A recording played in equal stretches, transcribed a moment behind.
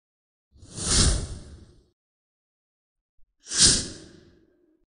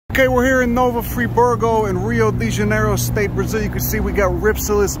Okay, we're here in Nova Friburgo in Rio de Janeiro state, Brazil. You can see we got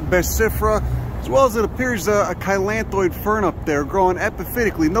Ripsalis bassifera, as well as it appears a chilanthoid fern up there growing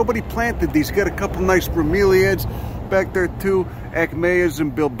epiphytically. Nobody planted these. Got a couple nice bromeliads back there too, acmeas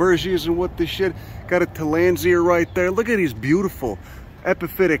and bilbergias and what this shit. Got a tillandsia right there. Look at these beautiful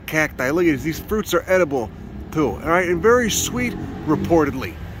epiphytic cacti. Look at these fruits are edible too, all right, and very sweet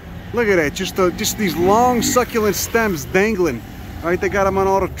reportedly. Look at that, just these long succulent stems dangling. All right, they got them on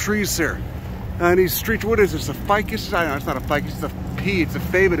all the trees here. And these streets, what is this, a ficus? I know it's not a ficus, it's a pea, it's a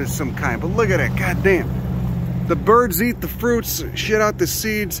favet of some kind. But look at that, goddamn. The birds eat the fruits, shit out the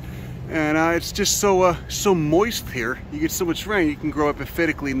seeds, and it's just so moist here. You get so much rain, you can grow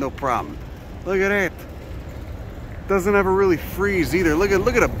epiphytically, no problem. Look at that. Doesn't ever really freeze either. Look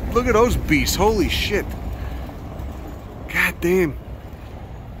at those beasts, holy shit. Goddamn.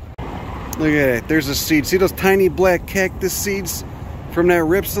 Look at that, there's a seed. See those tiny black cactus seeds from that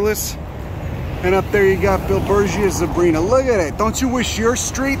Ripsalis? And up there you got Bilbergia zebrina. Look at it. Don't you wish your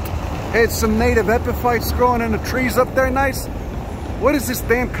street had some native epiphytes growing in the trees up there nice? What is this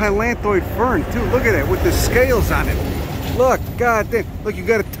damn chilanthoid fern too? Look at it with the scales on it. Look, goddamn. Look, you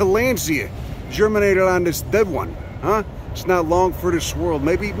got a tillandsia germinated on this dead one. Huh? It's not long for this world.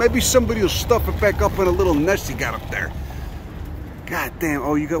 Maybe somebody will stuff it back up in a little nest you got up there. God damn,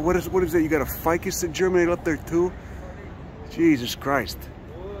 oh, you got, what is that? You got a ficus that germinated up there too? Jesus Christ.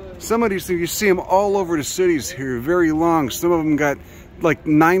 Some of these things, you see them all over the cities here, very long. Some of them got like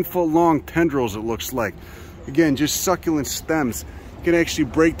 9-foot long tendrils, it looks like. Again, just succulent stems. You can actually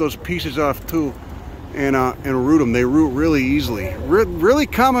break those pieces off too and root them. They root really easily. Really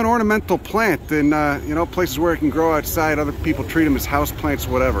common ornamental plant in you know, places where it can grow outside. Other people treat them as house plants,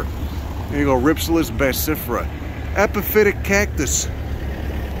 whatever. There you go, Ripsalis bassifera. Epiphytic cactus.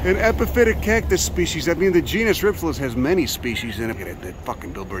 An epiphytic cactus species. I mean, the genus Ripsalis has many species in it. Look at that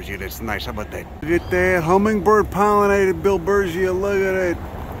fucking bilbergia. That's nice. How about that? Look at that hummingbird pollinated bilbergia. Look at it.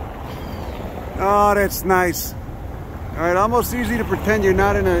 Oh, that's nice. All right, almost easy to pretend you're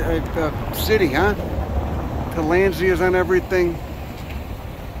not in a city, huh? Tillandsias on everything.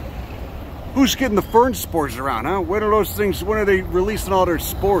 Who's getting the fern spores around, huh? When are those things? When are they releasing all their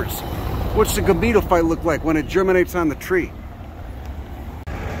spores? What's the gametophyte look like when it germinates on the tree?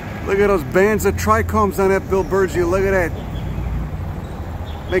 Look at those bands of trichomes on that bilbergia. Look at that.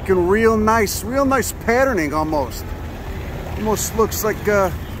 Making real nice patterning almost. Almost looks like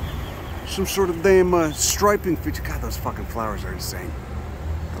some sort of damn striping feature. God, those fucking flowers are insane.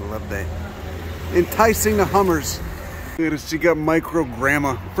 I love that. Enticing the hummers. Look at this, you got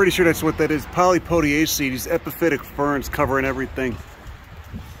microgramma. Pretty sure that's what that is. Polypodiaceae, these epiphytic ferns covering everything.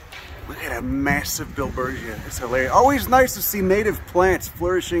 Look at that massive bilbergia. It's hilarious. Always nice to see native plants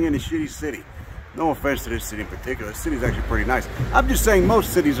flourishing in a shitty city. No offense to this city in particular. This city's actually pretty nice. I'm just saying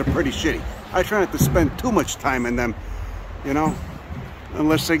most cities are pretty shitty. I try not to spend too much time in them, you know,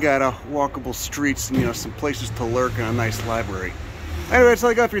 unless they got walkable streets and, you know, some places to lurk and a nice library. Anyway, that's all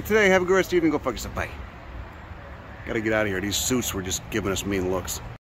I got for you today. Have a good rest of the evening. Go fuck yourself. Bye. Gotta get out of here. These suits were just giving us mean looks.